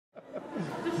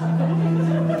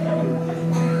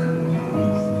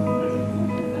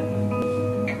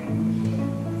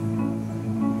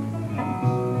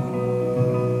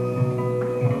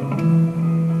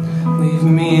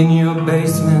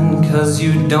because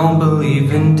you don't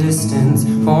believe in distance.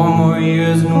 4 more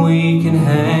years and we can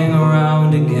hang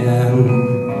around again.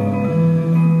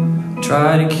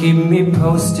 Try to keep me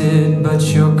posted, but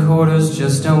your quarters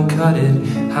just don't cut it.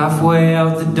 Halfway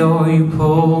out the door you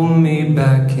pull me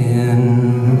back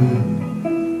in.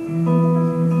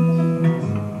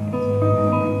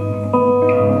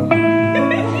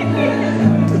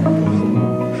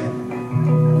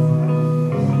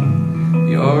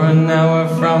 You're an hour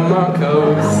from our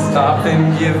coast. Stop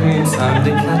and give me time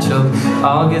to catch up.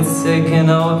 I'll get sick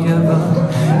and I'll give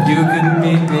up. You could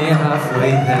meet me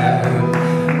halfway there.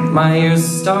 My ears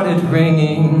started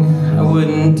ringing, I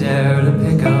wouldn't dare to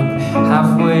pick up.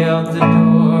 Halfway out the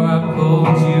door I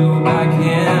pulled you back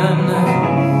in.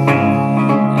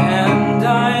 And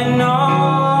I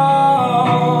know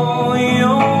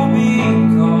you'll be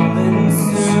calling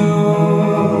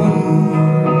soon.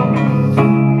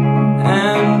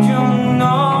 And you'll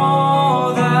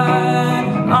know that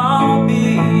I'll be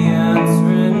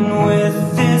answering with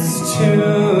this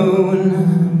tune.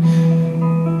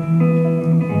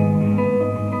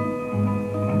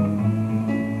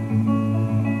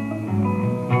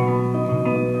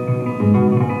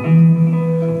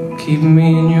 Keep me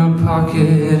in your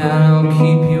pocket and I'll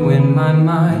keep you in my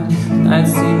mind. Night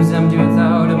seems empty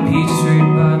without a peach tree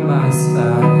by my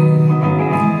side.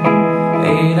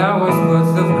 8 hours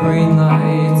worth of green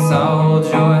lights, I'll hold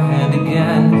your hand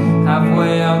again.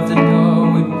 Halfway out the door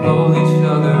we pull each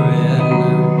other in.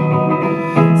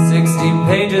 60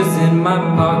 pages in my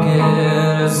pocket,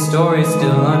 a story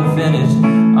still unfinished.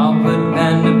 I'll put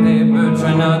pen to paper,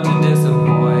 try not to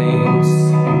disappoint.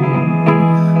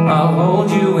 I'll hold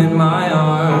you in my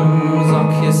arms, I'll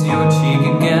kiss your cheek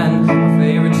again. Our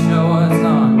favorite show was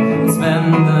on, and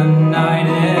spend the night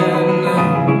in.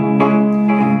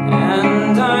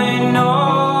 And I know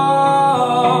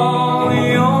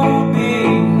you'll be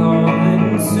calling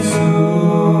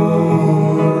soon.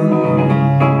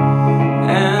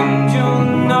 And you'll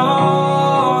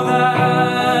know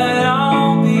that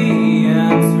I'll be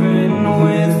answering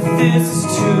with this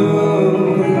tune.